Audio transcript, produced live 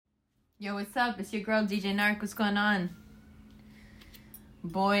Yo, what's up? It's your girl, DJ Narc. What's going on?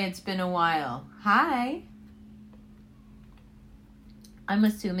 Boy, it's been a while. Hi. I'm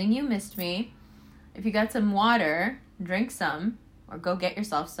assuming you missed me. If you got some water, drink some, or go get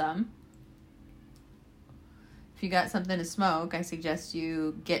yourself some. If you got something to smoke, I suggest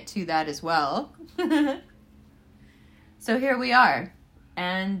you get to that as well. So here we are.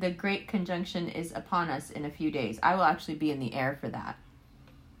 And the Great Conjunction is upon us in a few days. I will actually be in the air for that.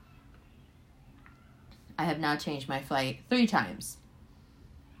 I have now changed my flight 3 times.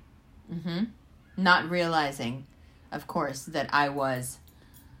 Not realizing, of course, that I was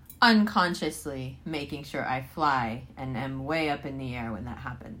unconsciously making sure I fly and am way up in the air when that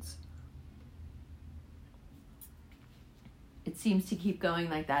happens. It seems to keep going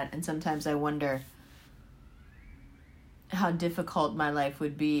like that, and sometimes I wonder how difficult my life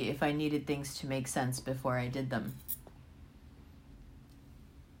would be if I needed things to make sense before I did them.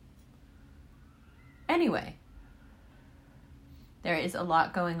 Anyway, there is a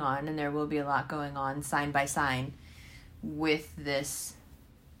lot going on, and there will be a lot going on sign by sign with this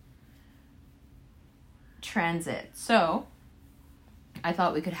transit. So I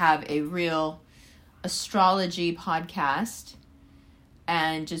thought we could have a real astrology podcast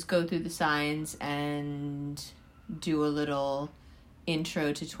and just go through the signs and do a little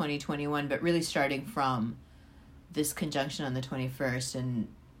intro to 2021, but really starting from this conjunction on the 21st and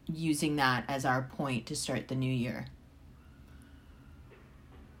using that as our point to start the new year.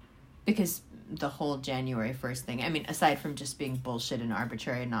 Because the whole January 1st thing, I mean, aside from just being bullshit and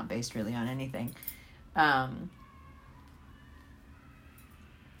arbitrary and not based really on anything,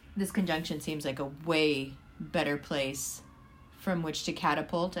 this conjunction seems like a way better place from which to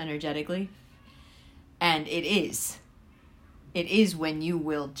catapult energetically. And it is. It is when you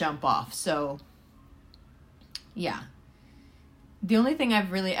will jump off. So, yeah. The only thing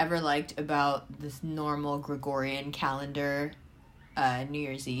I've really ever liked about this normal Gregorian calendar New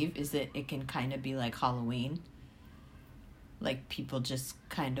Year's Eve is that it can kind of be like Halloween. Like, people just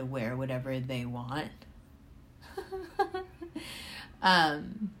kind of wear whatever they want.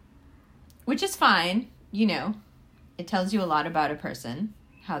 Which is fine, you know. It tells you a lot about a person,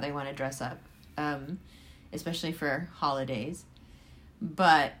 how they want to dress up, especially for holidays.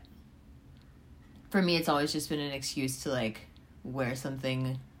 But for me, it's always just been an excuse to, like, wear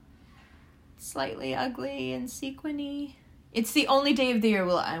something slightly ugly and sequiny. It's the only day of the year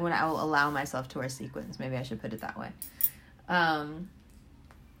when I will allow myself to wear sequins. Maybe I should put it that way.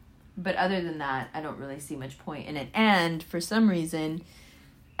 But other than that, I don't really see much point in it. And for some reason,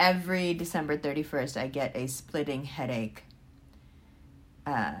 every December 31st, I get a splitting headache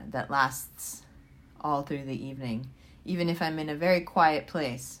that lasts all through the evening, even if I'm in a very quiet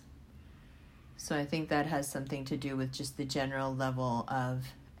place. So I think that has something to do with just the general level of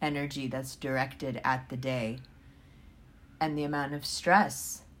energy that's directed at the day and the amount of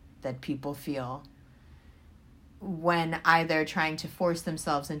stress that people feel when either trying to force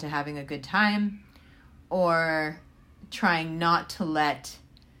themselves into having a good time or trying not to let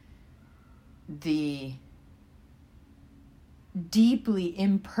the deeply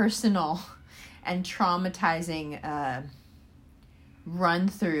impersonal and traumatizing run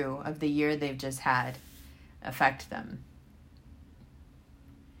through of the year they've just had affect them.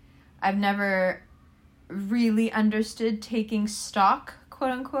 I've never really understood taking stock, quote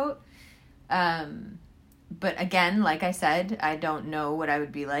unquote. But again, like I said, I don't know what I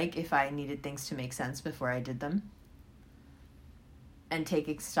would be like if I needed things to make sense before I did them. And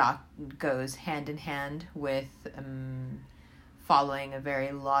taking stock goes hand in hand with following a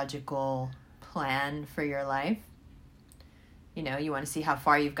very logical plan for your life. You know, you want to see how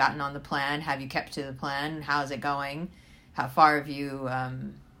far you've gotten on the plan. Have you kept to the plan? How's it going? How far have you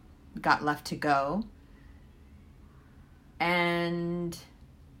got left to go? And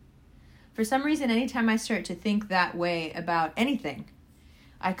for some reason, anytime I start to think that way about anything,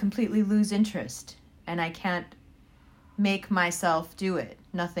 I completely lose interest. And I can't make myself do it.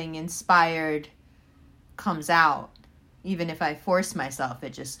 Nothing inspired comes out. Even if I force myself,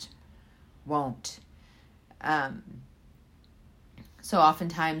 it just won't. So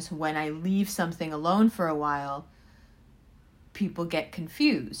oftentimes when I leave something alone for a while, people get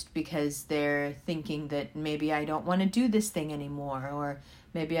confused because they're thinking that maybe I don't want to do this thing anymore, or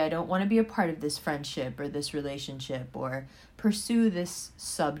maybe I don't want to be a part of this friendship or this relationship or pursue this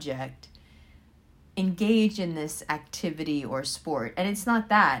subject, engage in this activity or sport. And it's not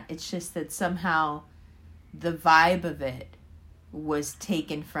that. It's just that somehow the vibe of it was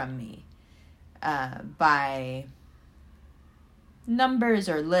taken from me by numbers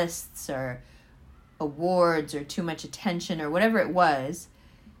or lists or awards or too much attention or whatever it was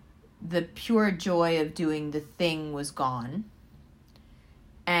the pure joy of doing the thing was gone.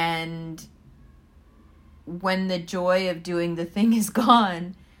 And when the joy of doing the thing is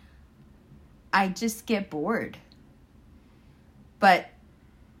gone, I just get bored. But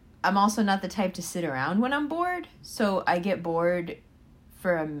I'm also not the type to sit around when I'm bored. So I get bored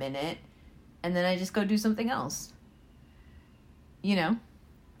for a minute and then I just go do something else. You know?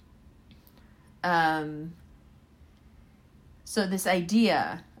 So this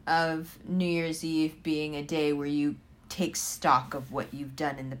idea of New Year's Eve being a day where you take stock of what you've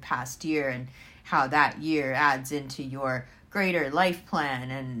done in the past year and how that year adds into your greater life plan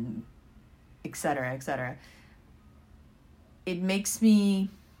and et cetera, et cetera. It makes me...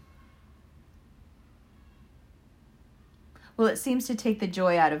 Well, it seems to take the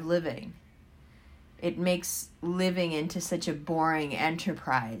joy out of living. It makes living into such a boring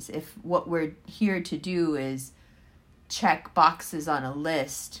enterprise. If what we're here to do is check boxes on a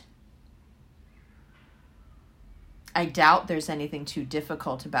list, I doubt there's anything too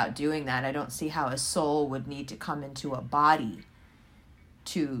difficult about doing that. I don't see how a soul would need to come into a body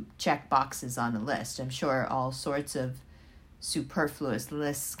to check boxes on a list. I'm sure all sorts of superfluous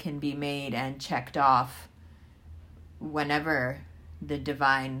lists can be made and checked off whenever the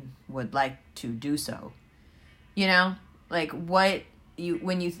divine would like to do so. You know, like when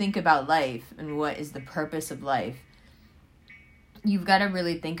you think about life and what is the purpose of life, you've got to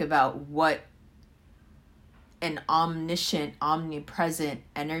really think about what an omniscient, omnipresent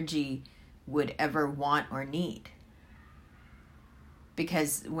energy would ever want or need.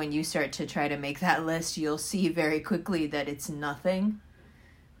 Because when you start to try to make that list, you'll see very quickly that it's nothing,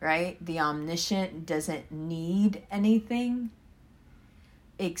 right? The omniscient doesn't need anything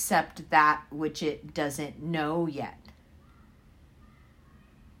except that which it doesn't know yet,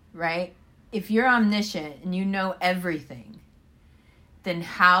 right? If you're omniscient and you know everything, then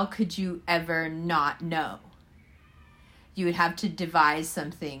how could you ever not know? You would have to devise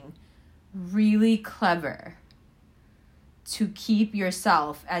something really clever to keep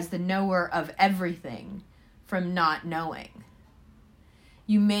yourself as the knower of everything from not knowing.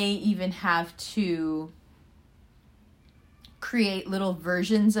 You may even have to create little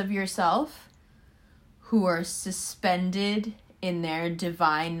versions of yourself who are suspended in their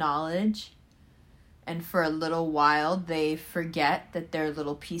divine knowledge, and for a little while they forget that they're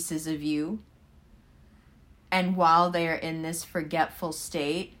little pieces of you. And while they are in this forgetful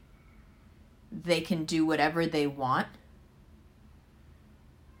state, they can do whatever they want.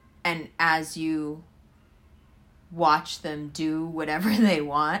 And as you watch them do whatever they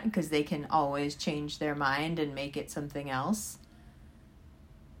want, because they can always change their mind and make it something else,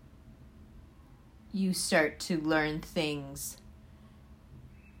 you start to learn things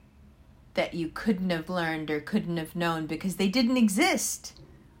that you couldn't have learned or couldn't have known because they didn't exist.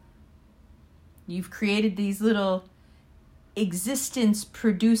 You've created these little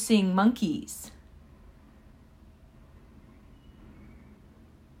existence-producing monkeys.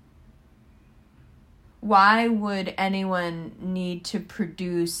 Why would anyone need to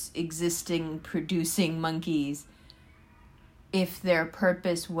produce producing monkeys if their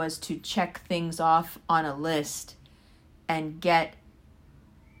purpose was to check things off on a list and get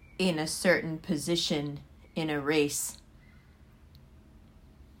in a certain position in a race?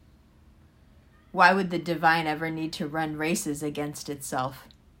 Why would the divine ever need to run races against itself?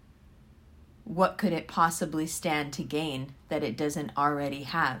 What could it possibly stand to gain that it doesn't already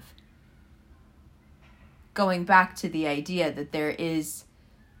have? Going back to the idea that there is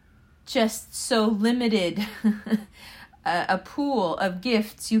just so limited a pool of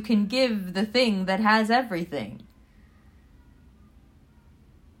gifts you can give the thing that has everything.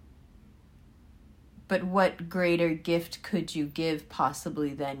 But what greater gift could you give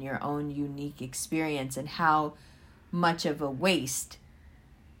possibly than your own unique experience, and how much of a waste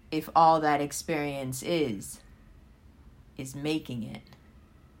if all that experience is making it.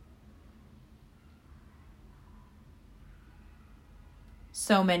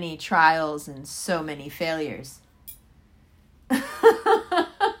 So many trials and so many failures.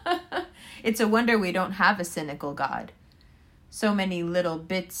 It's a wonder we don't have a cynical God. So many little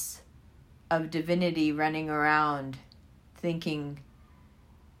bits of divinity running around thinking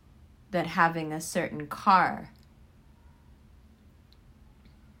that having a certain car,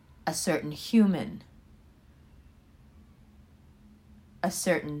 a certain human, a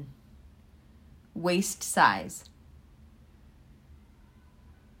certain waist size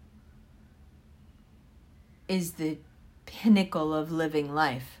is the pinnacle of living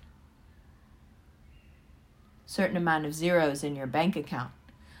life. Certain amount of zeros in your bank account.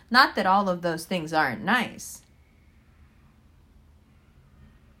 Not that all of those things aren't nice.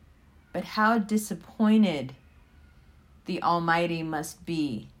 But how disappointed the Almighty must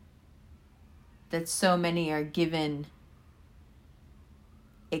be that so many are given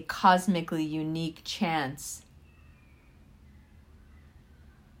a cosmically unique chance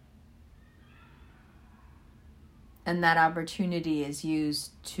and that opportunity is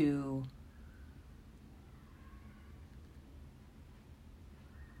used to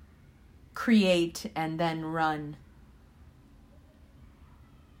create and then run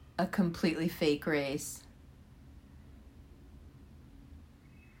a completely fake race.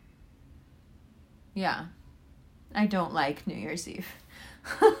 Yeah, I don't like New Year's Eve.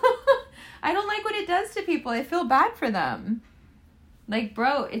 I don't like what it does to people. I feel bad for them. Like,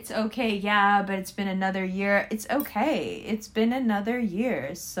 bro, it's okay. Yeah, but it's been another year. It's okay. It's been another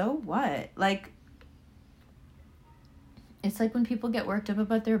year. So what? Like, it's like when people get worked up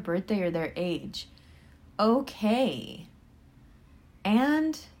about their birthday or their age. Okay.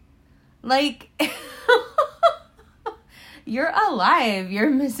 And, like, you're alive. You're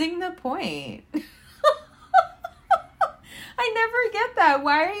missing the point. I never get that.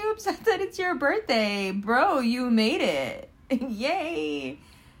 Why are you upset that it's your birthday? Bro, you made it. Yay.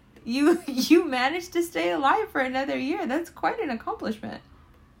 You managed to stay alive for another year. That's quite an accomplishment.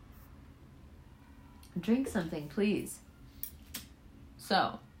 Drink something, please.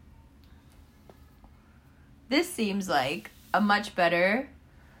 So, this seems like a much better,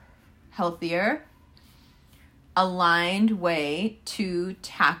 healthier, aligned way to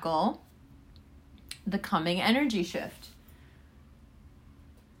tackle the coming energy shift.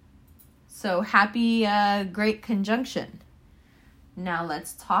 So happy great conjunction. Now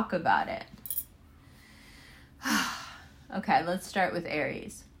let's talk about it. Okay, let's start with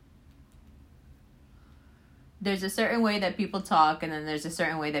Aries. There's a certain way that people talk, and then there's a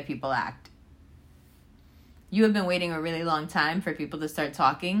certain way that people act. You have been waiting a really long time for people to start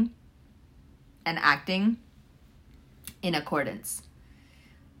talking and acting in accordance.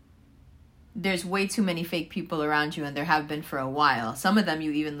 There's way too many fake people around you, and there have been for a while. Some of them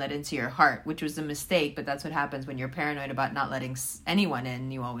you even let into your heart, which was a mistake, but that's what happens when you're paranoid about not letting anyone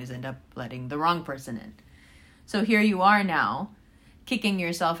in. You always end up letting the wrong person in. So here you are now, kicking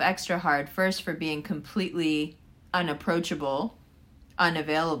yourself extra hard, first for being completely unapproachable,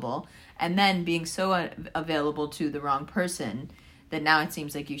 unavailable, and then being so available to the wrong person that now it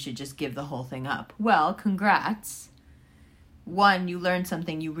seems like you should just give the whole thing up. Well, congrats. One, you learned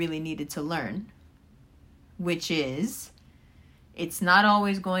something you really needed to learn, which is it's not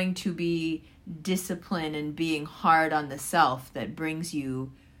always going to be discipline and being hard on the self that brings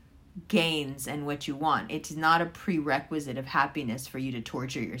you gains and what you want. It's not a prerequisite of happiness for you to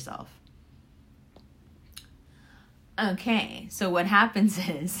torture yourself. Okay, so what happens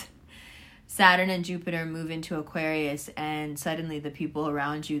is Saturn and Jupiter move into Aquarius, and suddenly the people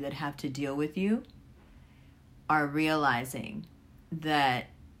around you that have to deal with you are realizing that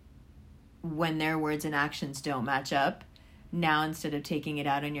when their words and actions don't match up, now instead of taking it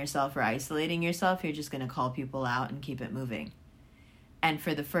out on yourself or isolating yourself, you're just going to call people out and keep it moving. And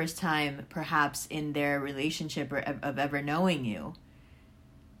for the first time, perhaps in their relationship or of ever knowing you,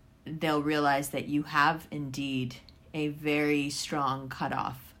 they'll realize that you have indeed a very strong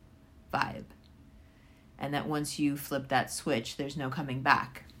cutoff vibe. And that once you flip that switch, there's no coming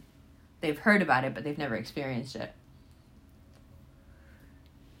back. They've heard about it, but they've never experienced it.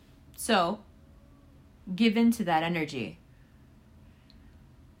 So, give in to that energy.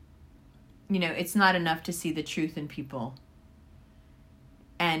 You know, it's not enough to see the truth in people.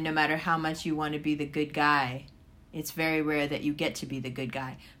 And no matter how much you want to be the good guy, it's very rare that you get to be the good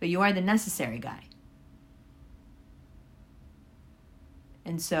guy. But you are the necessary guy.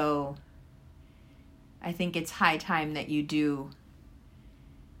 And so, I think it's high time that you do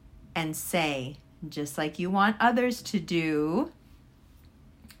and say, just like you want others to do,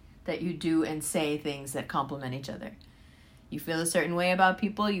 that you do and say things that complement each other. You feel a certain way about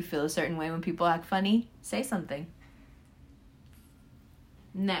people, you feel a certain way when people act funny, say something.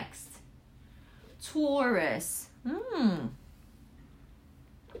 Next, Taurus.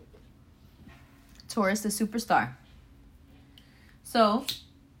 Taurus, the superstar. So,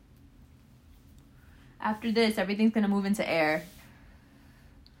 after this, everything's going to move into air.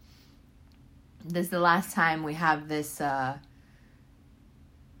 This is the last time we have this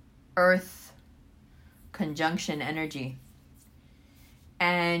Earth conjunction energy.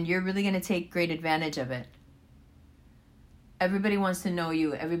 And you're really going to take great advantage of it. Everybody wants to know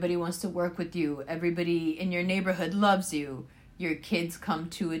you. Everybody wants to work with you. Everybody in your neighborhood loves you. Your kids come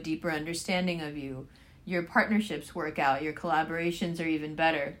to a deeper understanding of you. Your partnerships work out. Your collaborations are even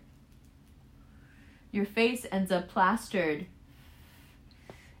better. Your face ends up plastered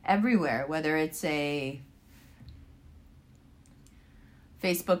everywhere, whether it's a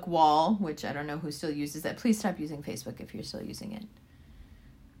Facebook wall, which I don't know who still uses that. Please stop using Facebook if you're still using it.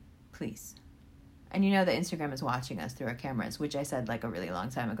 Please. And you know that Instagram is watching us through our cameras, which I said like a really long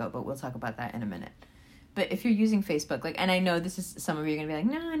time ago, but we'll talk about that in a minute. But if you're using Facebook, like, and I know this is, some of you are going to be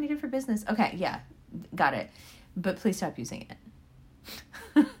like, no, I need it for business. Okay, yeah, got it. But please stop using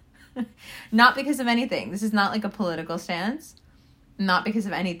it. Not because of anything. This is not like a political stance. Not because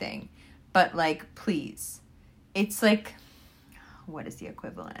of anything. But like, please. It's like, what is the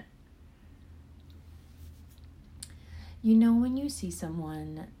equivalent? You know when you see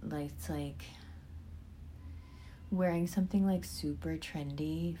someone like, it's like wearing something like super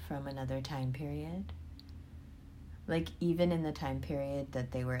trendy from another time period? Like even in the time period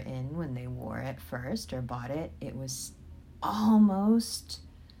that they were in when they wore it first or bought it, it was almost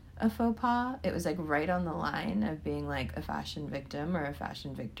a faux pas. It was like right on the line of being like a fashion victim or a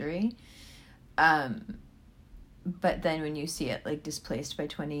fashion victory. But then when you see it like displaced by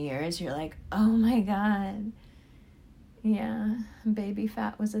 20 years, you're like, oh my God. Yeah, baby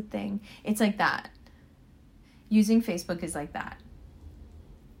fat was a thing. It's like that. Using Facebook is like that.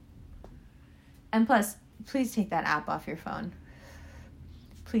 And plus, please take that app off your phone.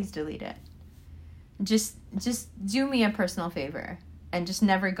 Please delete it. Just do me a personal favor and just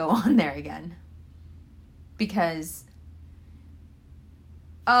never go on there again. Because,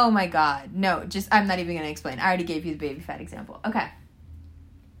 oh my God, no, I'm not even going to explain. I already gave you the baby fat example. Okay.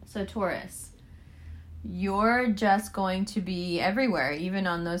 So Taurus, you're just going to be everywhere, even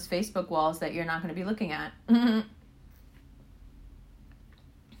on those Facebook walls that you're not going to be looking at.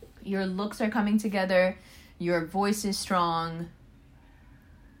 Your looks are coming together. Your voice is strong.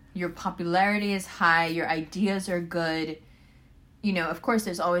 Your popularity is high. Your ideas are good. You know, of course,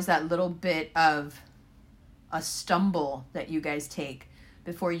 there's always that little bit of a stumble that you guys take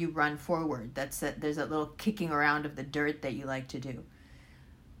before you run forward. There's that little kicking around of the dirt that you like to do.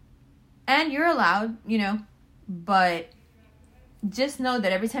 And you're allowed, you know, but just know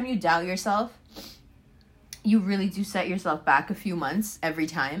that every time you doubt yourself, you really do set yourself back a few months every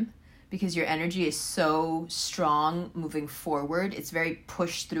time, because your energy is so strong moving forward. It's very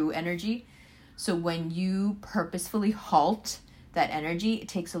push through energy. So when you purposefully halt that energy, it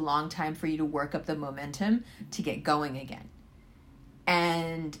takes a long time for you to work up the momentum to get going again.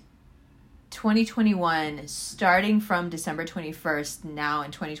 And 2021, starting from December 21st, now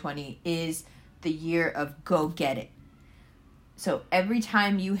in 2020, is the year of go get it. So every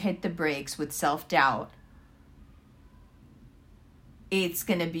time you hit the brakes with self-doubt, it's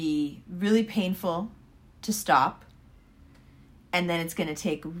going to be really painful to stop, and then it's going to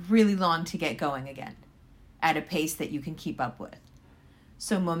take really long to get going again at a pace that you can keep up with.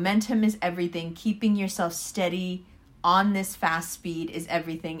 So momentum is everything. Keeping yourself steady on this fast speed is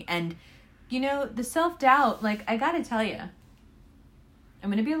everything. And, you know, the self-doubt, like, I got to tell you, I'm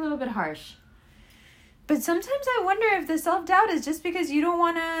going to be a little bit harsh, but sometimes I wonder if the self-doubt is just because you don't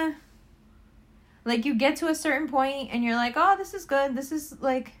want to, like, you get to a certain point and you're like, oh, this is good. This is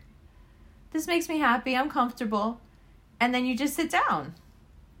like, this makes me happy. I'm comfortable. And then you just sit down.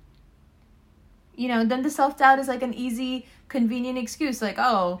 You know, then the self-doubt is like an easy, convenient excuse. Like,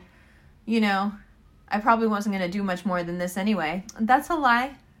 oh, you know, I probably wasn't going to do much more than this anyway. That's a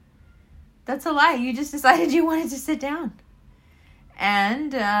lie. That's a lie. You just decided you wanted to sit down.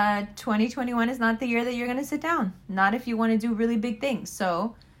 And 2021 is not the year that you're going to sit down. Not if you want to do really big things.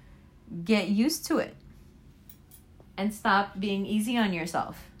 So get used to it. And stop being easy on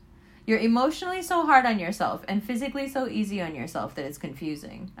yourself. You're emotionally so hard on yourself and physically so easy on yourself that it's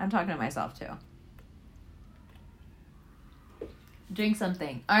confusing. I'm talking to myself too. Drink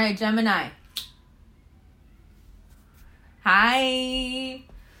something. All right, Gemini. Hi.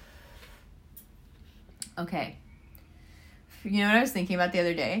 Okay. You know what I was thinking about the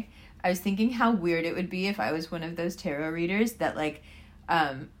other day? I was thinking how weird it would be if I was one of those tarot readers that like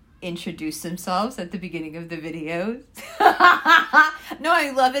introduce themselves at the beginning of the videos. No,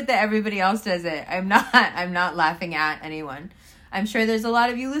 I love it that everybody else does it. I'm not laughing at anyone. I'm sure there's a lot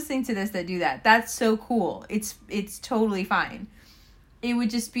of you listening to this that do that. That's so cool. It's totally fine. It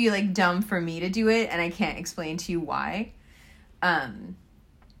would just be like dumb for me to do it, and I can't explain to you why. But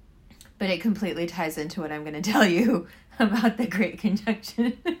it completely ties into what I'm going to tell you about the Great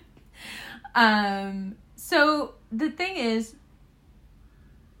Conjunction. So the thing is,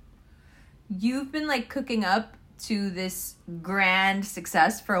 you've been like cooking up to this grand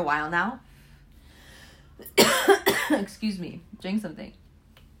success for a while now. Excuse me, drink something.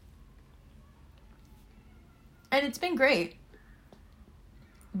 And it's been great.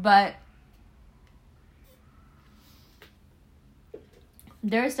 But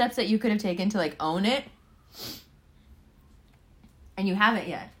There are steps that you could have taken to like own it, and you haven't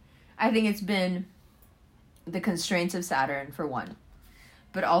yet. I think it's been the constraints of Saturn for one,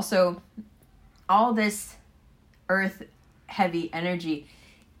 but also all this earth heavy energy.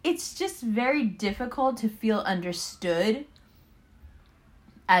 It's just very difficult to feel understood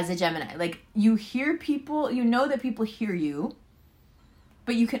as a Gemini. Like, you hear people, you know that people hear you,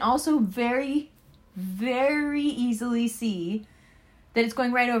 but you can also very, very easily see that it's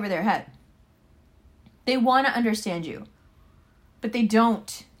going right over their head. They want to understand you, but they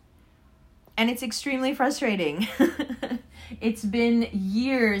don't. And it's extremely frustrating. It's been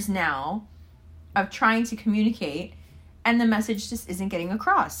years now of trying to communicate, and the message just isn't getting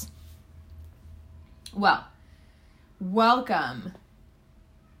across. Well, welcome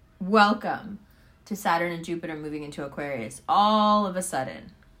to Saturn and Jupiter moving into Aquarius. All of a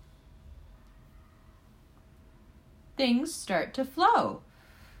sudden, things start to flow.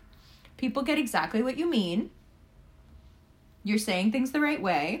 People get exactly what you mean. You're saying things the right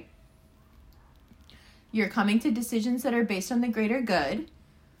way. You're coming to decisions that are based on the greater good.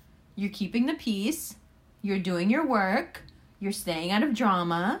 You're keeping the peace. You're doing your work. You're staying out of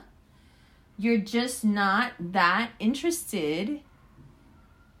drama. You're just not that interested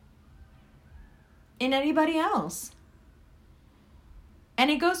in anybody else.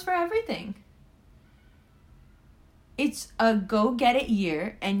 And it goes for everything. It's a go get it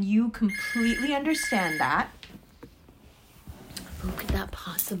year, and you completely understand that. Who could that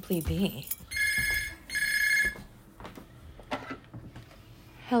possibly be?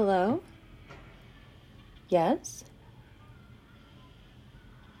 Hello? Yes?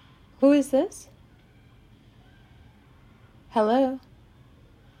 Who is this? Hello?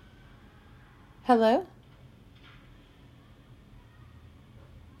 Hello?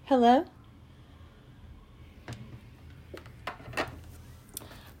 Hello?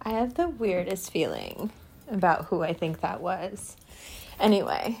 I have the weirdest feeling about who I think that was.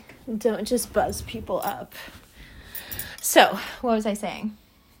 Anyway, don't just buzz people up. So, what was I saying?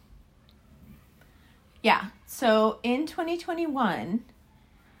 Yeah, so in 2021,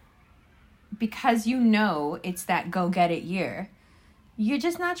 because you know it's that go get it year, you're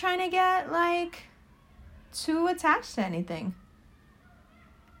just not trying to get like too attached to anything.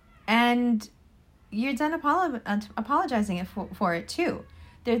 And you're done apologizing for it too.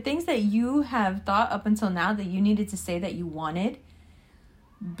 There are things that you have thought up until now that you needed to say that you wanted,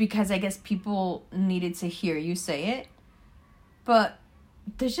 because I guess people needed to hear you say it. But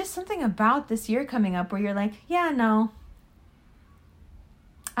there's just something about this year coming up where you're like, yeah, no,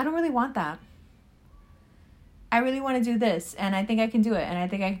 I don't really want that. I really want to do this, and I think I can do it, and I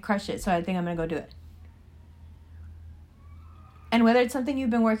think I can crush it, so I think I'm going to go do it. And whether it's something you've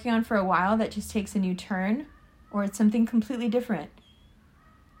been working on for a while that just takes a new turn, or it's something completely different,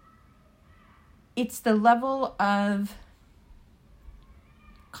 it's the level of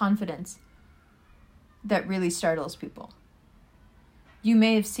confidence that really startles people. You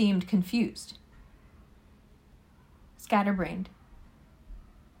may have seemed confused, scatterbrained,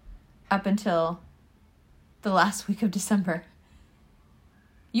 up until the last week of December.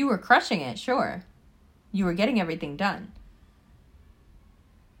 You were crushing it, sure. You were getting everything done.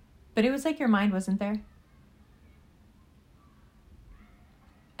 But it was like your mind wasn't there.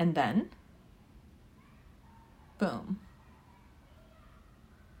 And then, boom.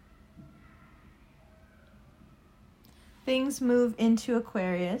 Things move into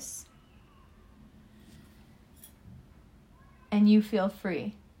Aquarius, and you feel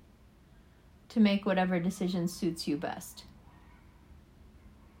free to make whatever decision suits you best.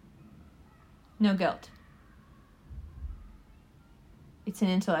 No guilt. It's an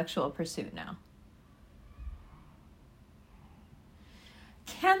intellectual pursuit now.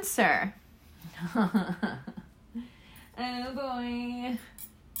 Cancer. Oh boy.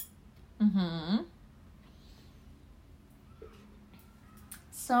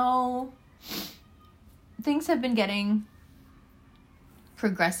 So, things have been getting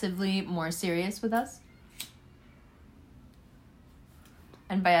progressively more serious with us.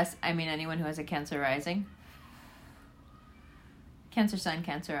 And by us, I mean anyone who has a Cancer rising. Cancer sun,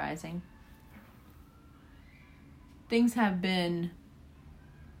 Cancer rising. Things have been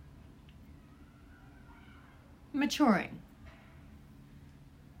maturing.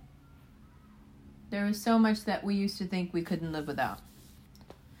 There was so much that we used to think we couldn't live without.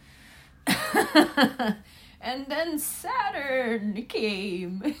 And then Saturn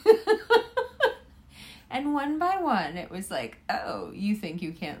came. And one by one, it was like, oh, you think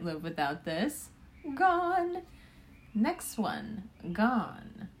you can't live without this? Gone. Next one,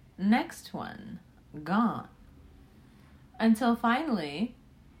 gone. Next one, gone. Until finally,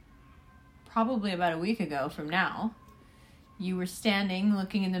 probably about a week ago from now, you were standing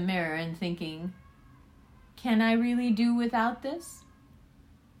looking in the mirror and thinking, can I really do without this?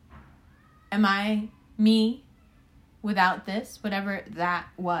 Am I me without this, whatever that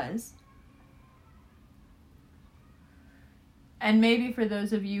was? And maybe for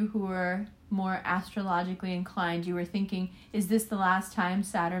those of you who are more astrologically inclined, you were thinking, is this the last time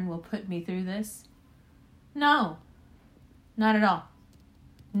Saturn will put me through this? No, not at all.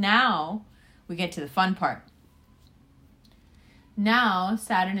 Now we get to the fun part. Now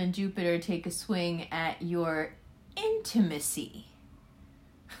Saturn and Jupiter take a swing at your intimacy.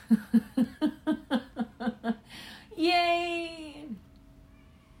 Yay!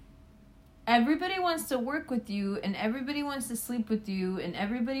 Everybody wants to work with you, and everybody wants to sleep with you, and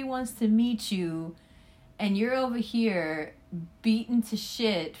everybody wants to meet you, and you're over here beaten to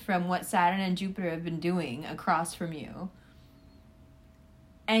shit from what Saturn and Jupiter have been doing across from you.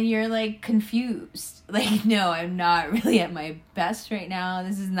 And you're like confused. Like, no, I'm not really at my best right now.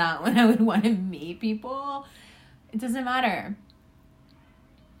 This is not when I would want to meet people. It doesn't matter.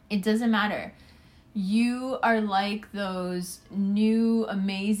 It doesn't matter. You are like those new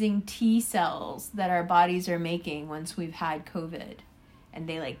amazing T cells that our bodies are making once we've had COVID. And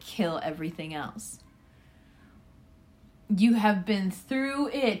they like kill everything else. You have been through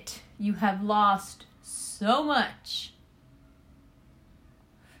it. You have lost so much.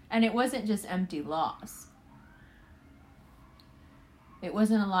 And it wasn't just empty loss. It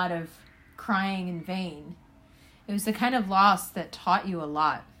wasn't a lot of crying in vain. It was the kind of loss that taught you a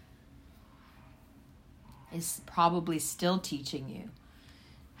lot. Is probably still teaching you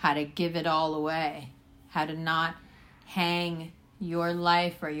how to give it all away, how to not hang your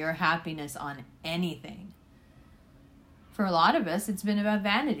life or your happiness on anything. For a lot of us, it's been about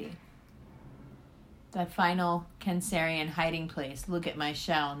vanity. That final Cancerian hiding place. Look at my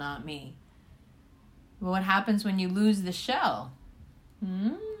shell, not me. But what happens when you lose the shell?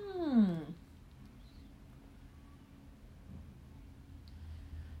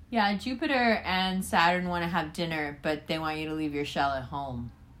 Yeah, Jupiter and Saturn want to have dinner, but they want you to leave your shell at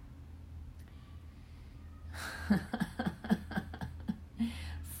home.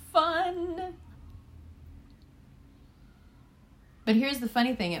 Fun! But here's the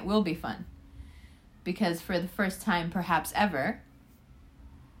funny thing, it will be fun. Because for the first time, perhaps ever,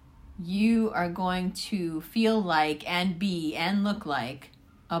 you are going to feel like and be and look like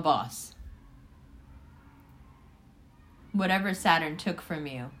a boss. Whatever Saturn took from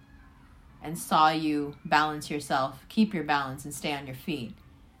you and saw you balance yourself, keep your balance and stay on your feet,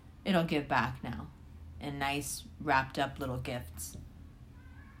 it'll give back now in nice wrapped up little gifts.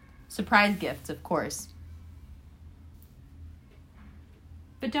 Surprise gifts, of course.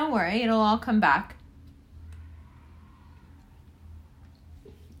 But don't worry, it'll all come back.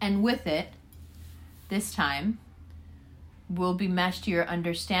 And with it, this time, will be meshed to your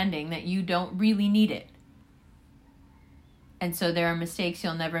understanding that you don't really need it. And so there are mistakes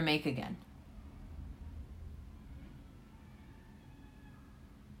you'll never make again.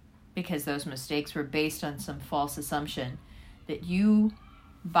 Because those mistakes were based on some false assumption that you,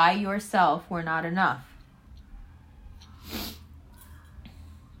 by yourself, were not enough.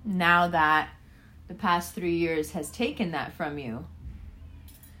 Now that the past 3 years has taken that from you,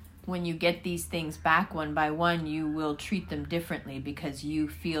 when you get these things back one by one, you will treat them differently because you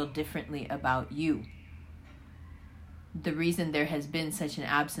feel differently about you. The reason there has been such an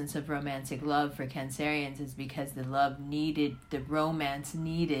absence of romantic love for Cancerians is because the romance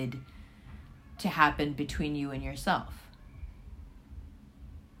needed to happen between you and yourself.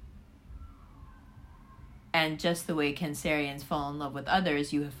 And just the way Cancerians fall in love with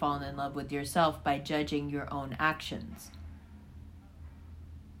others, you have fallen in love with yourself by judging your own actions.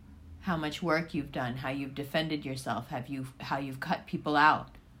 How much work you've done, how you've defended yourself, how you've cut people out,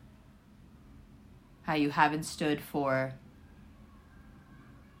 how you haven't stood for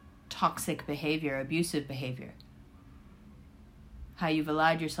toxic behavior, abusive behavior, how you've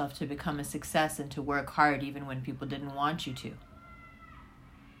allowed yourself to become a success and to work hard even when people didn't want you to,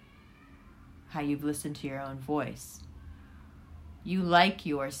 how you've listened to your own voice. You like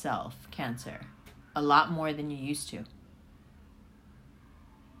yourself, Cancer, a lot more than you used to.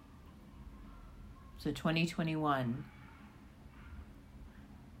 So 2021,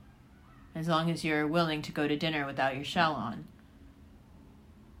 as long as you're willing to go to dinner without your shell on,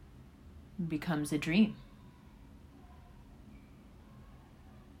 becomes a dream.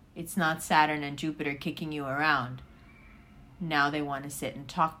 It's not Saturn and Jupiter kicking you around. Now they want to sit and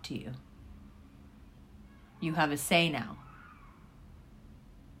talk to you. You have a say now.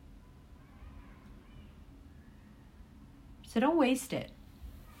 So don't waste it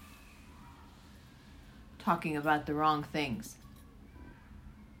talking about the wrong things.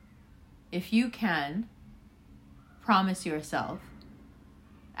 If you can promise yourself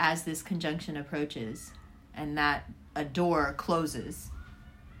as this conjunction approaches and that a door closes,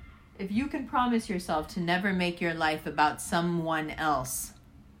 if you can promise yourself to never make your life about someone else,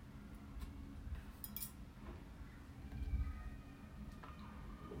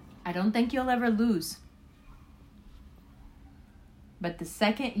 I don't think you'll ever lose. But the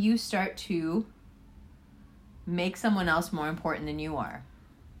second you start to make someone else more important than you are,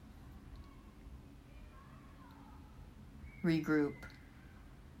 regroup,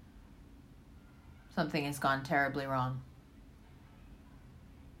 something has gone terribly wrong.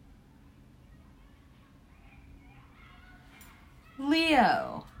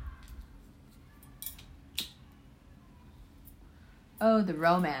 Leo. Oh, the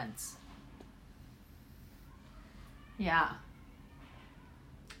romance. Yeah.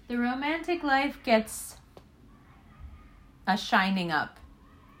 The romantic life gets a shining up.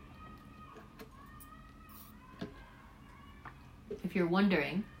 If you're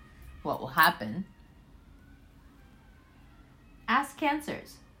wondering what will happen, ask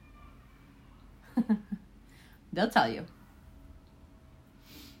Cancers. They'll tell you.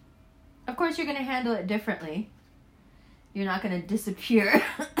 Of course, you're going to handle it differently. You're not going to disappear.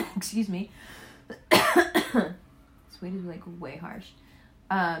 Excuse me. Sweet is like way harsh.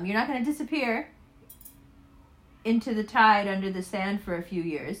 You're not going to disappear into the tide under the sand for a few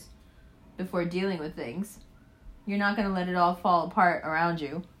years before dealing with things. You're not going to let it all fall apart around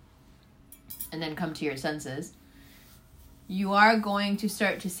you and then come to your senses. You are going to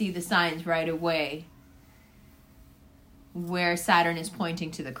start to see the signs right away where Saturn is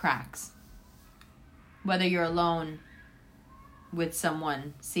pointing to the cracks. Whether you're alone, with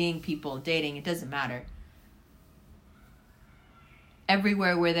someone, seeing people, dating, it doesn't matter.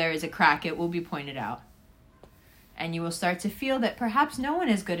 Everywhere where there is a crack, it will be pointed out. And you will start to feel that perhaps no one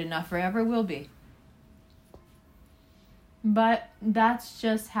is good enough or ever will be. But that's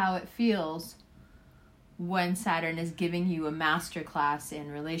just how it feels when Saturn is giving you a master class in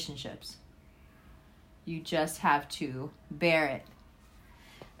relationships. You just have to bear it.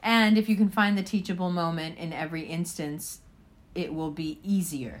 And if you can find the teachable moment in every instance, it will be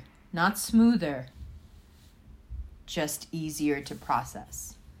easier, not smoother, just easier to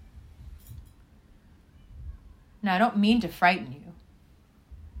process. Now, I don't mean to frighten you.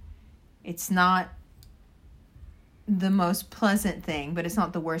 It's not the most pleasant thing, but it's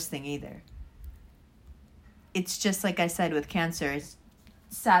not the worst thing either. It's just like I said with Cancer,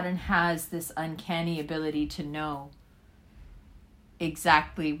 Saturn has this uncanny ability to know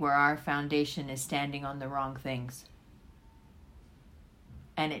exactly where our foundation is standing on the wrong things.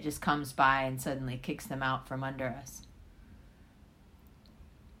 And it just comes by and suddenly kicks them out from under us.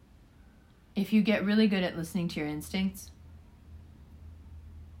 If you get really good at listening to your instincts,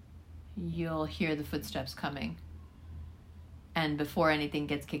 you'll hear the footsteps coming. And before anything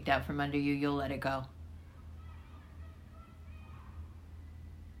gets kicked out from under you, you'll let it go.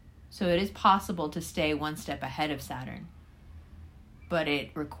 So it is possible to stay one step ahead of Saturn. But it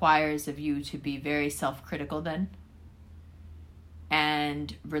requires of you to be very self-critical then.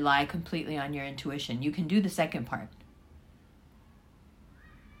 And rely completely on your intuition. You can do the second part.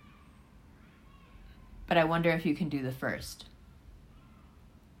 But I wonder if you can do the first.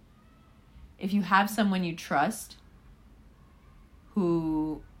 If you have someone you trust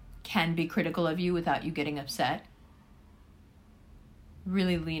who can be critical of you without you getting upset,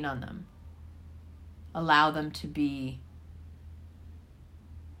 really lean on them. Allow them to be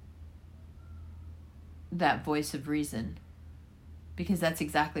that voice of reason. Because that's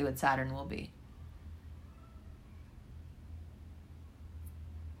exactly what Saturn will be.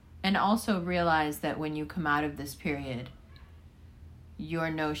 And also realize that when you come out of this period, your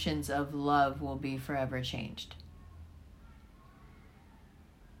notions of love will be forever changed.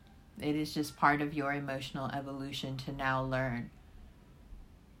 It is just part of your emotional evolution to now learn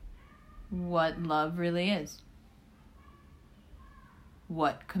what love really is.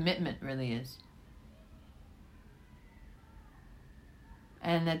 What commitment really is.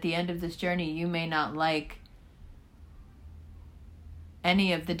 And at the end of this journey, you may not like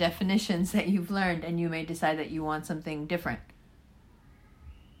any of the definitions that you've learned, and you may decide that you want something different.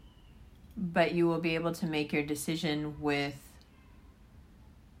 But you will be able to make your decision with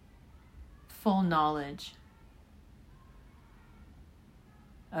full knowledge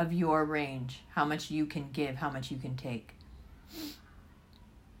of your range, how much you can give, how much you can take.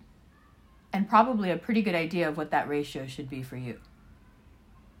 And probably a pretty good idea of what that ratio should be for you.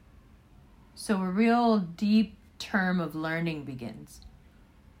 So a real deep term of learning begins.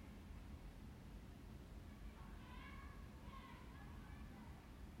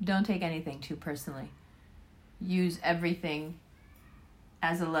 Don't take anything too personally. Use everything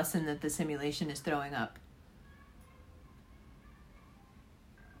as a lesson that the simulation is throwing up.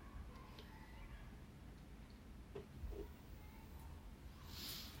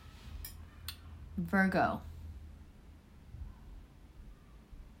 Virgo.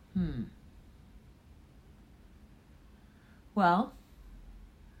 Well,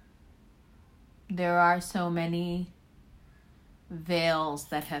 there are so many veils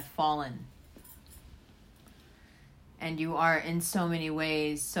that have fallen, and you are in so many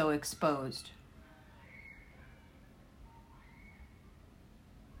ways so exposed.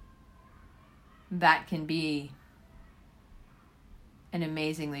 That can be an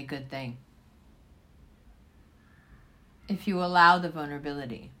amazingly good thing if you allow the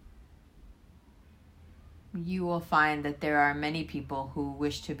vulnerability. You will find that there are many people who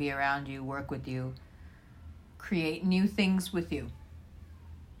wish to be around you, work with you, create new things with you.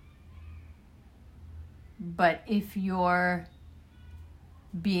 But if you're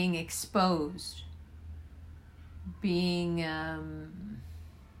being exposed, being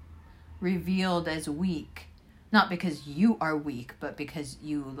revealed as weak, not because you are weak, but because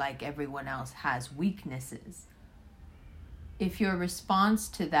you, like everyone else, has weaknesses. If your response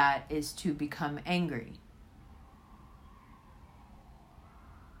to that is to become angry,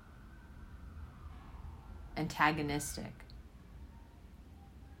 antagonistic,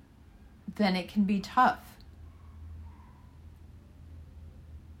 then it can be tough.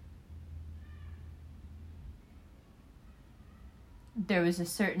 There was a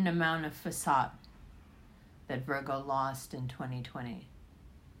certain amount of facade that Virgo lost in 2020.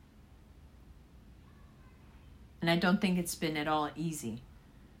 And I don't think it's been at all easy.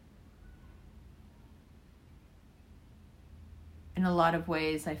 In a lot of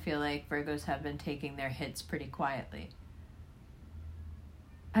ways, I feel like Virgos have been taking their hits pretty quietly,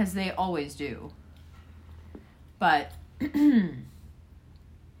 as they always do. But it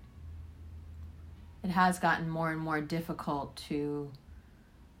has gotten more and more difficult to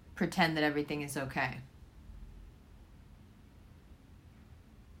pretend that everything is okay.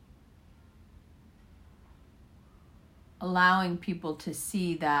 Allowing people to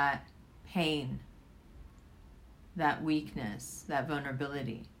see that pain, that weakness, that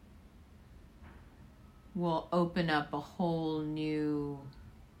vulnerability will open up a whole new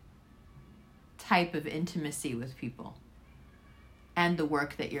type of intimacy with people and the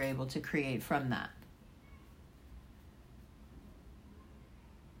work that you're able to create from that.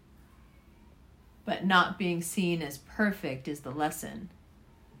 But not being seen as perfect is the lesson.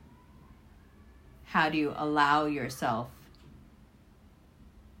 How do you allow yourself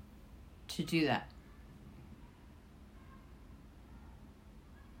to do that?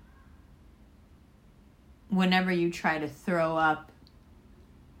 Whenever you try to throw up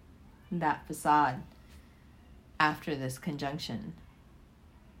that facade after this conjunction,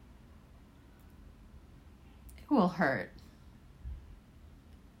 it will hurt.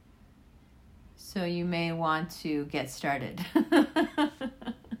 So you may want to get started.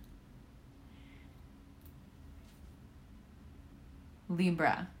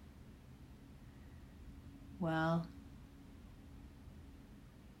 Libra. Well,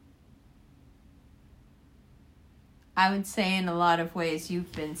 I would say in a lot of ways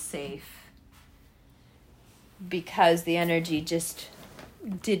you've been safe because the energy just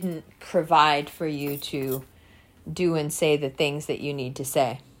didn't provide for you to do and say the things that you need to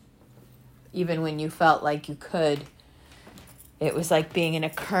say. Even when you felt like you could, it was like being in a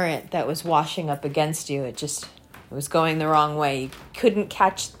current that was washing up against you. It was going the wrong way. You couldn't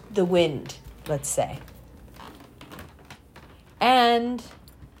catch the wind, let's say. And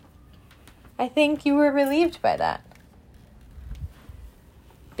I think you were relieved by that.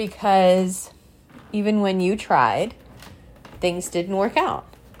 Because even when you tried, things didn't work out.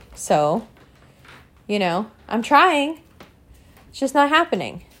 So, I'm trying. It's just not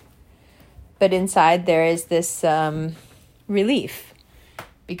happening. But inside there is this relief,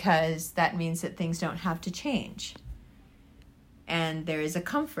 because that means that things don't have to change. And there is a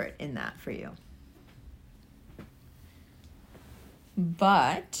comfort in that for you.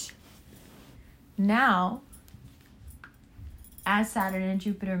 But now, as Saturn and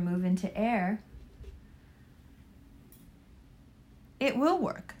Jupiter move into air, it will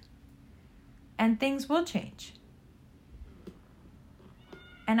work. And things will change.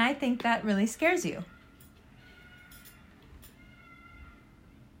 And I think that really scares you.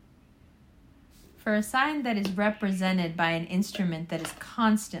 For a sign that is represented by an instrument that is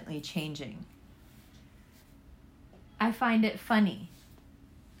constantly changing, I find it funny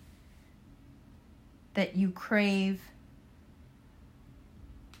that you crave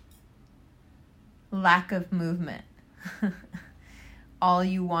lack of movement. All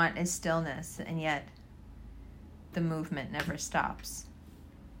you want is stillness, and yet the movement never stops.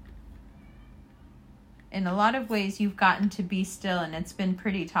 In a lot of ways, you've gotten to be still, and it's been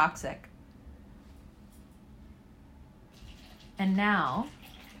pretty toxic. And now,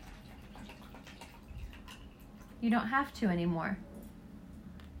 you don't have to anymore.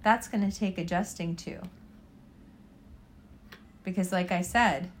 That's going to take adjusting to. Because like I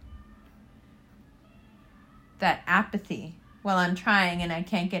said, that apathy, well, I'm trying and I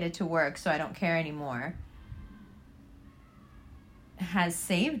can't get it to work, so I don't care anymore, has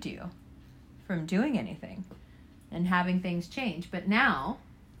saved you from doing anything and having things change. But now,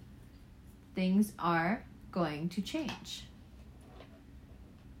 things are going to change.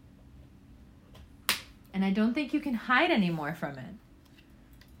 And I don't think you can hide anymore from it.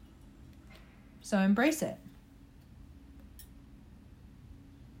 So embrace it.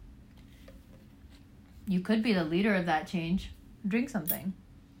 You could be the leader of that change. Drink something.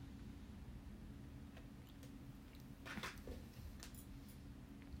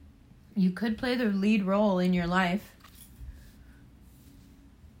 You could play the lead role in your life.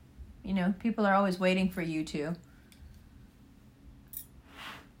 You know, people are always waiting for you to.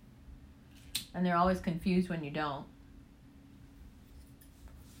 And they're always confused when you don't.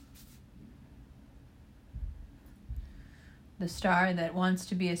 The star that wants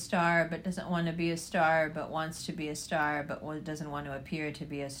to be a star but doesn't want to be a star but wants to be a star but doesn't want to appear to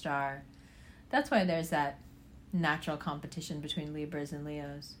be a star. That's why there's that natural competition between Libras and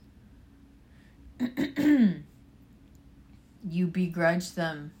Leos. You begrudge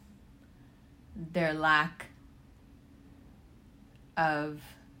them their lack of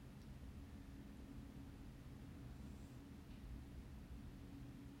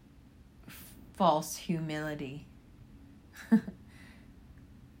false humility.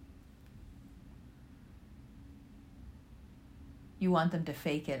 You want them to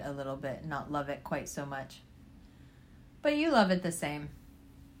fake it a little bit, not love it quite so much. But you love it the same.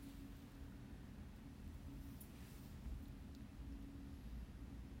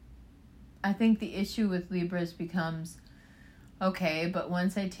 I think the issue with Libras becomes, okay, but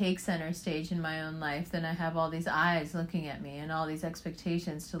once I take center stage in my own life, then I have all these eyes looking at me and all these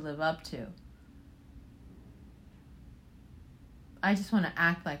expectations to live up to. I just want to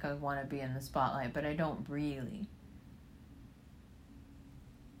act like I want to be in the spotlight, but I don't really.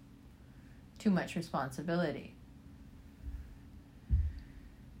 Too much responsibility.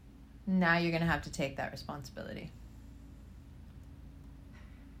 Now you're going to have to take that responsibility.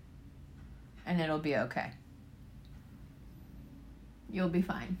 And it'll be okay. You'll be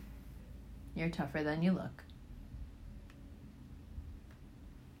fine. You're tougher than you look.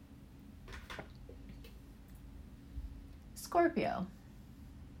 Scorpio.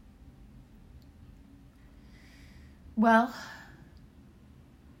 Well,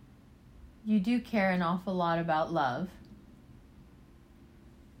 you do care an awful lot about love.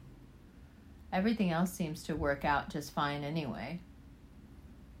 Everything else seems to work out just fine anyway.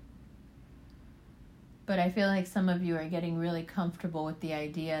 But I feel like some of you are getting really comfortable with the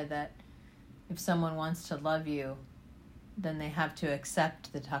idea that if someone wants to love you, then they have to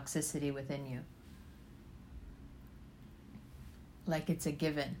accept the toxicity within you. Like it's a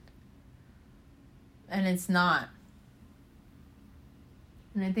given. And it's not.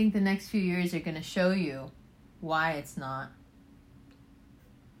 And I think the next few years are going to show you why it's not.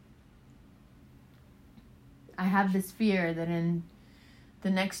 I have this fear that in the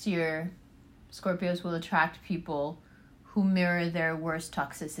next year, Scorpios will attract people who mirror their worst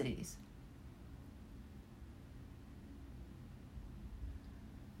toxicities.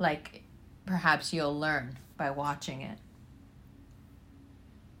 Like, perhaps you'll learn by watching it.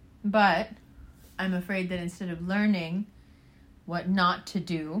 But I'm afraid that instead of learning what not to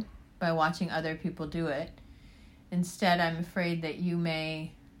do by watching other people do it, instead I'm afraid that you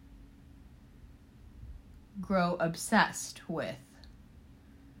may grow obsessed with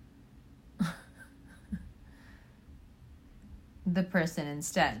the person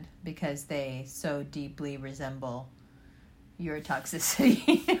instead, because they so deeply resemble your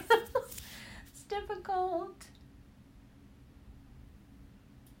toxicity. It's difficult.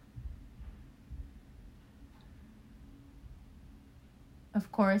 Of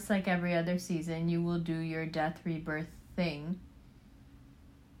course, like every other season, you will do your death rebirth thing.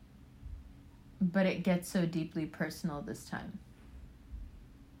 But it gets so deeply personal this time.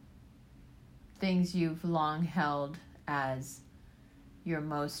 Things you've long held as your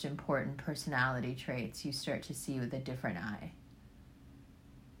most important personality traits you start to see with a different eye.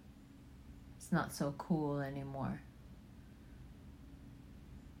 It's not so cool anymore.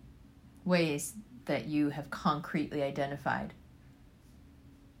 Ways that you have concretely identified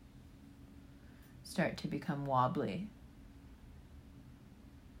start to become wobbly.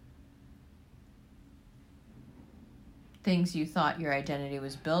 Things you thought your identity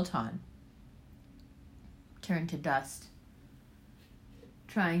was built on turn to dust,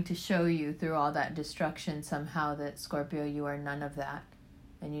 trying to show you through all that destruction somehow that, Scorpio, you are none of that,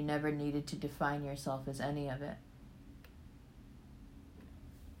 and you never needed to define yourself as any of it.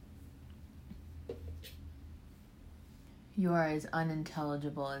 You are as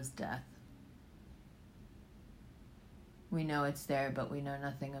unintelligible as death. We know it's there, but we know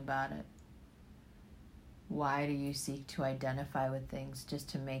nothing about it. Why do you seek to identify with things? Just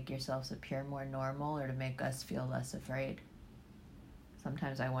to make yourselves appear more normal or to make us feel less afraid?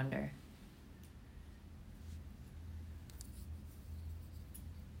 Sometimes I wonder.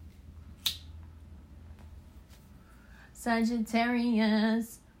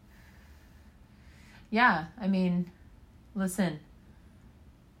 Sagittarius. Yeah, I mean, listen,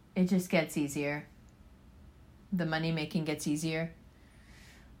 it just gets easier. The money making gets easier.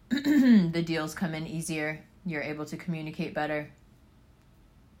 The deals come in easier. You're able to communicate better.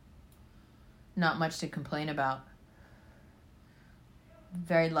 Not much to complain about.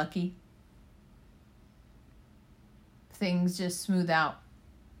 Very lucky. Things just smooth out.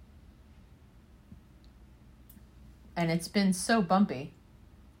 And it's been so bumpy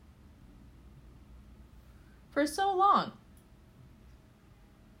for so long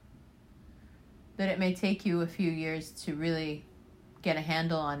that it may take you a few years to really get a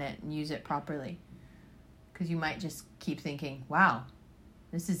handle on it and use it properly. Because you might just keep thinking, wow,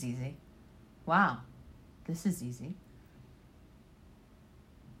 this is easy. Wow, this is easy.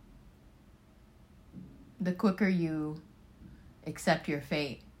 The quicker you accept your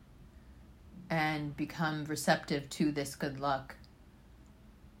fate and become receptive to this good luck,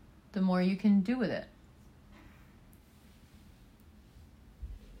 the more you can do with it.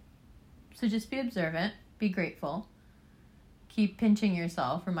 So just be observant, be grateful. Keep pinching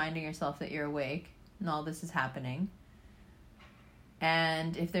yourself, reminding yourself that you're awake and all this is happening.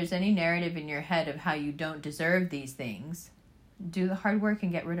 And if there's any narrative in your head of how you don't deserve these things, do the hard work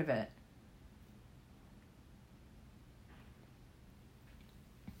and get rid of it.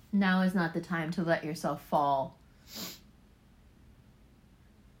 Now is not the time to let yourself fall.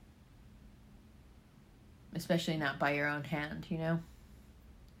 Especially not by your own hand, you know?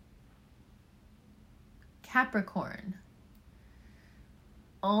 Capricorn.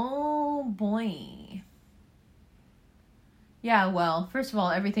 Oh boy. Yeah, well, first of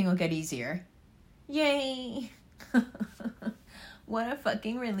all, everything will get easier. Yay! What a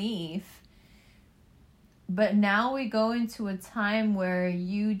fucking relief. But now we go into a time where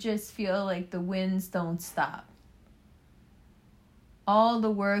you just feel like the winds don't stop. All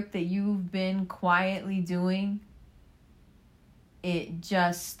the work that you've been quietly doing, it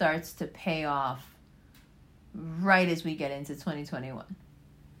just starts to pay off right as we get into 2021.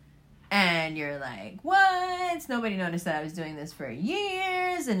 And you're like, what? Nobody noticed that I was doing this for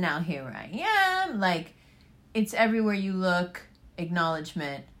years, and now here I am. Like, it's everywhere you look.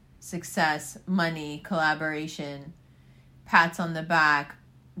 Acknowledgement, success, money, collaboration, pats on the back,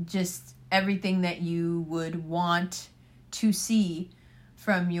 just everything that you would want to see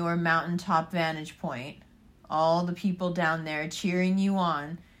from your mountaintop vantage point. All the people down there cheering you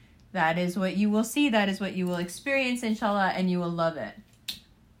on. That is what you will see. That is what you will experience, inshallah, and you will love it.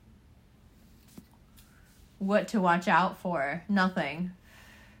 What to watch out for? Nothing.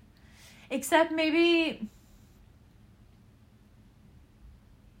 Except maybe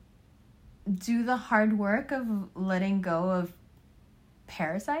do the hard work of letting go of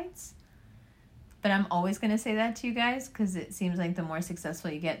parasites. But I'm always going to say that to you guys because it seems like the more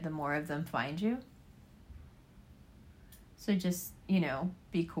successful you get, the more of them find you. So just,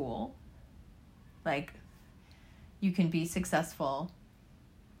 be cool. Like, you can be successful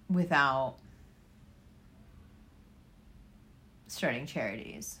without starting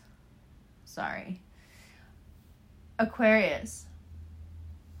charities. Sorry. Aquarius.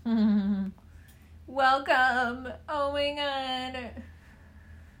 Welcome. Oh my God.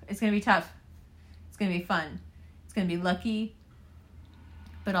 It's going to be tough. It's going to be fun. It's going to be lucky,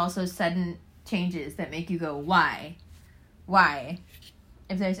 but also sudden changes that make you go, why? Why?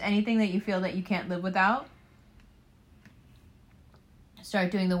 If there's anything that you feel that you can't live without, start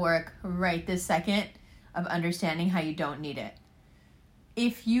doing the work right this second of understanding how you don't need it.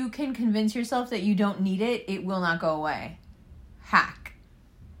 If you can convince yourself that you don't need it, it will not go away. Hack.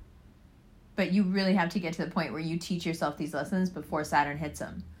 But you really have to get to the point where you teach yourself these lessons before Saturn hits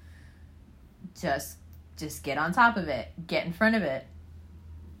them. Just get on top of it. Get in front of it.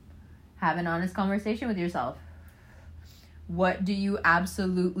 Have an honest conversation with yourself. What do you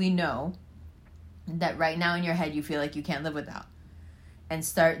absolutely know that right now in your head you feel like you can't live without? And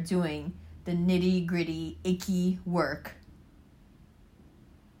start doing the nitty-gritty, icky work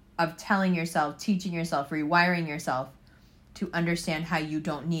of telling yourself, teaching yourself, rewiring yourself to understand how you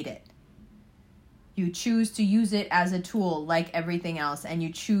don't need it. You choose to use it as a tool like everything else, and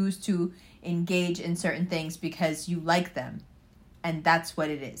you choose to engage in certain things because you like them. And that's what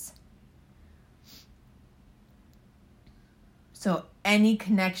it is. So any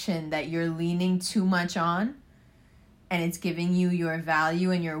connection that you're leaning too much on and it's giving you your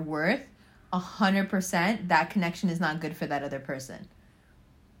value and your worth, 100%, that connection is not good for that other person.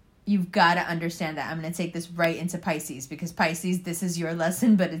 You've got to understand that. I'm going to take this right into Pisces, because Pisces, this is your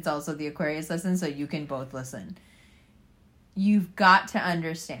lesson, but it's also the Aquarius lesson, so you can both listen. You've got to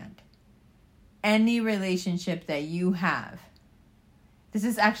understand any relationship that you have. This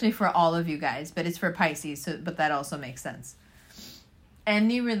is actually for all of you guys, but it's for Pisces, but that also makes sense.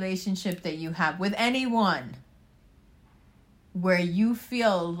 Any relationship that you have with anyone where you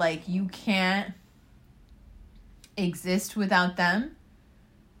feel like you can't exist without them,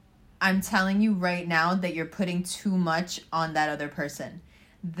 I'm telling you right now that you're putting too much on that other person.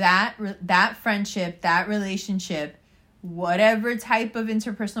 That friendship, that relationship, whatever type of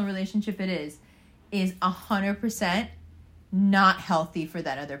interpersonal relationship it is 100% not healthy for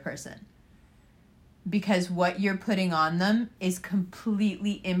that other person. Because what you're putting on them is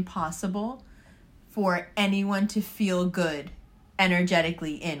completely impossible for anyone to feel good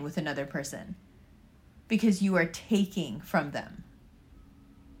energetically in with another person. Because you are taking from them.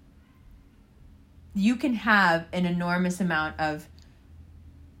 You can have an enormous amount of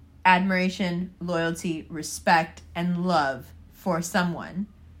admiration, loyalty, respect, and love for someone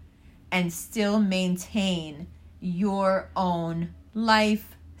and still maintain your own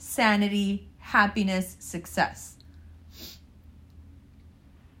life, sanity, happiness, success.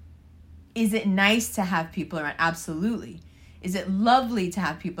 Is it nice to have people around? Absolutely. Is it lovely to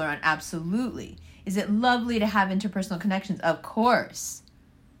have people around? Absolutely. Is it lovely to have interpersonal connections? Of course.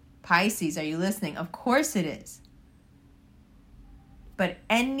 Pisces, are you listening? Of course it is. But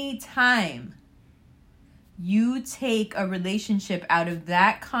any time you take a relationship out of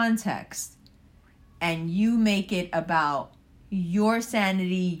that context and you make it about your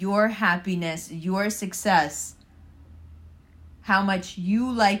sanity, your happiness, your success, how much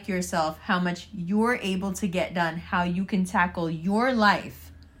you like yourself, how much you're able to get done, how you can tackle your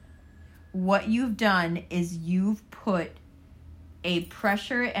life, what you've done is you've put a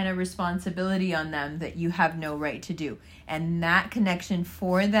pressure and a responsibility on them that you have no right to do. And that connection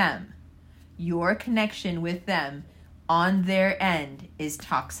for them, your connection with them on their end is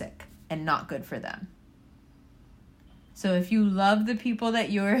toxic and not good for them. So if you love the people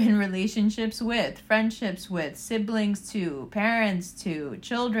that you're in relationships with, friendships with, siblings to, parents to,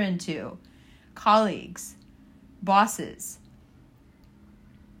 children to, colleagues, bosses,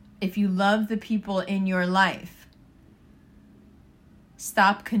 if you love the people in your life,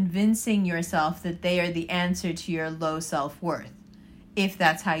 stop convincing yourself that they are the answer to your low self-worth, if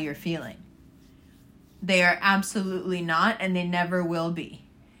that's how you're feeling. They are absolutely not, and they never will be.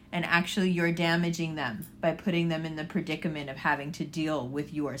 And actually, you're damaging them by putting them in the predicament of having to deal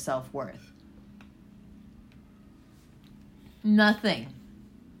with your self-worth. Nothing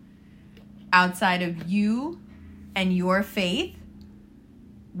outside of you and your faith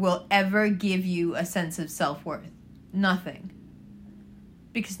will ever give you a sense of self-worth. Nothing.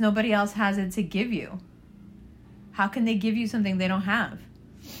 Because nobody else has it to give you. How can they give you something they don't have?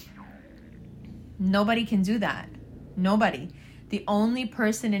 Nobody can do that. Nobody. The only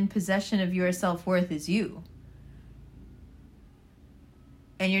person in possession of your self-worth is you.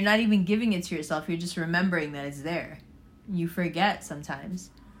 And you're not even giving it to yourself. You're just remembering that it's there. You forget sometimes.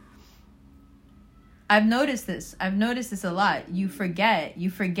 I've noticed this a lot. You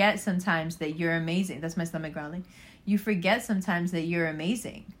forget sometimes that you're amazing. That's my stomach growling. You forget sometimes that you're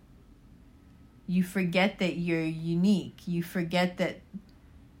amazing. You forget that you're unique. You forget that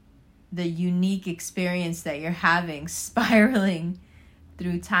the unique experience that you're having, spiraling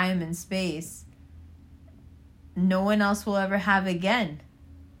through time and space, no one else will ever have again.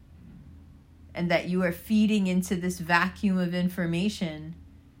 And that you are feeding into this vacuum of information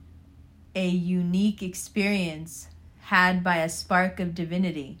a unique experience had by a spark of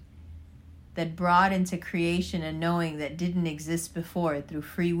divinity that brought into creation a knowing that didn't exist before through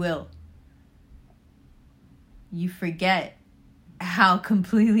free will. You forget how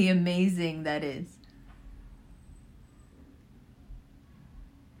completely amazing that is.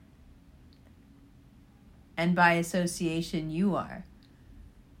 And by association, you are.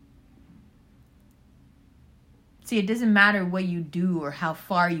 See, it doesn't matter what you do or how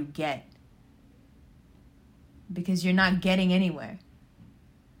far you get, because you're not getting anywhere.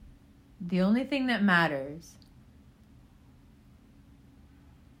 The only thing that matters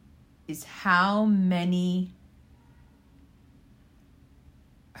is how many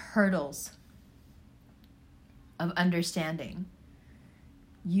hurdles of understanding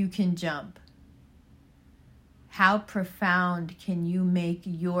you can jump. How profound can you make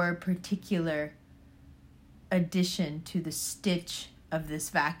your particular addition to the stitch of this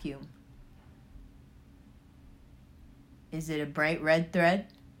vacuum? Is it a bright red thread?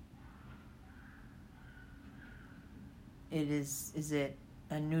 Is it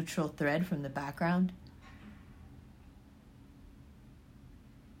a neutral thread from the background?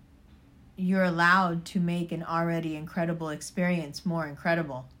 You're allowed to make an already incredible experience more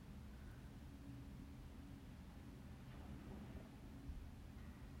incredible.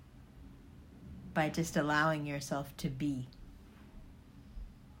 By just allowing yourself to be.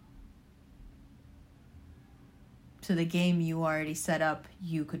 So the game you already set up,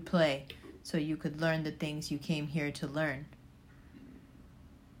 you could play, so you could learn the things you came here to learn.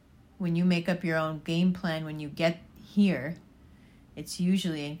 When you make up your own game plan when you get here, it's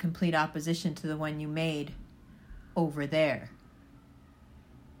usually in complete opposition to the one you made over there.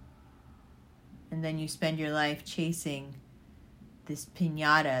 And then you spend your life chasing this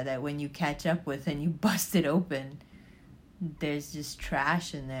piñata that when you catch up with and you bust it open, there's just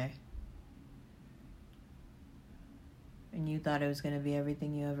trash in there. And you thought it was going to be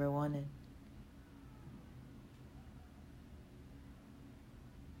everything you ever wanted.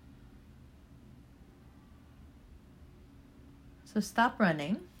 So stop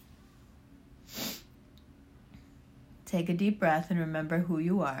running. Take a deep breath and remember who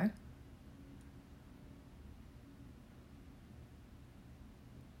you are.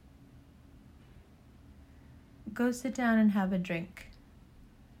 Go sit down and have a drink.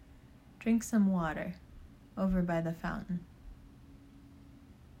 Drink some water over by the fountain.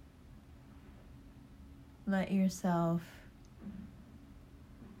 Let yourself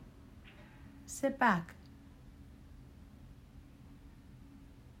sit back.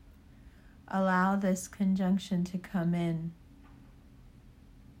 Allow this conjunction to come in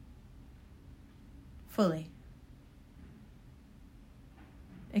fully.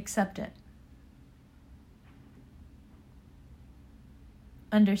 Accept it.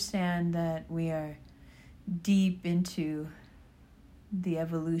 Understand that we are deep into the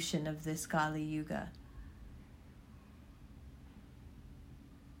evolution of this Kali Yuga.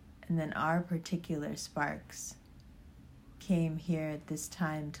 And then our particular sparks came here at this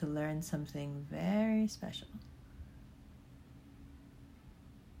time to learn something very special.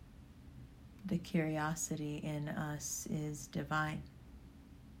 The curiosity in us is divine.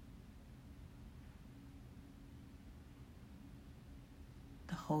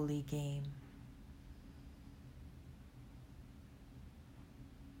 The holy game.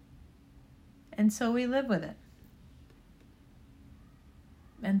 And so we live with it.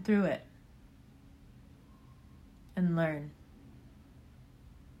 And through it. And learn.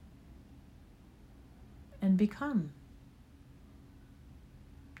 And become.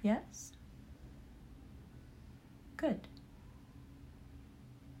 Yes? Good.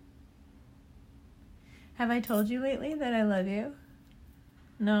 Have I told you lately that I love you?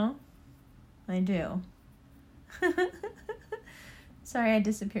 No? I do. Sorry I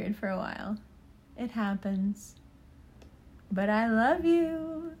disappeared for a while. It happens. But I love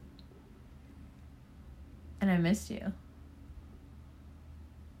you. And I missed you.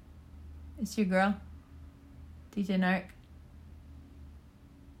 It's your girl, DJ Narc.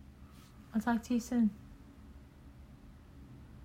 I'll talk to you soon.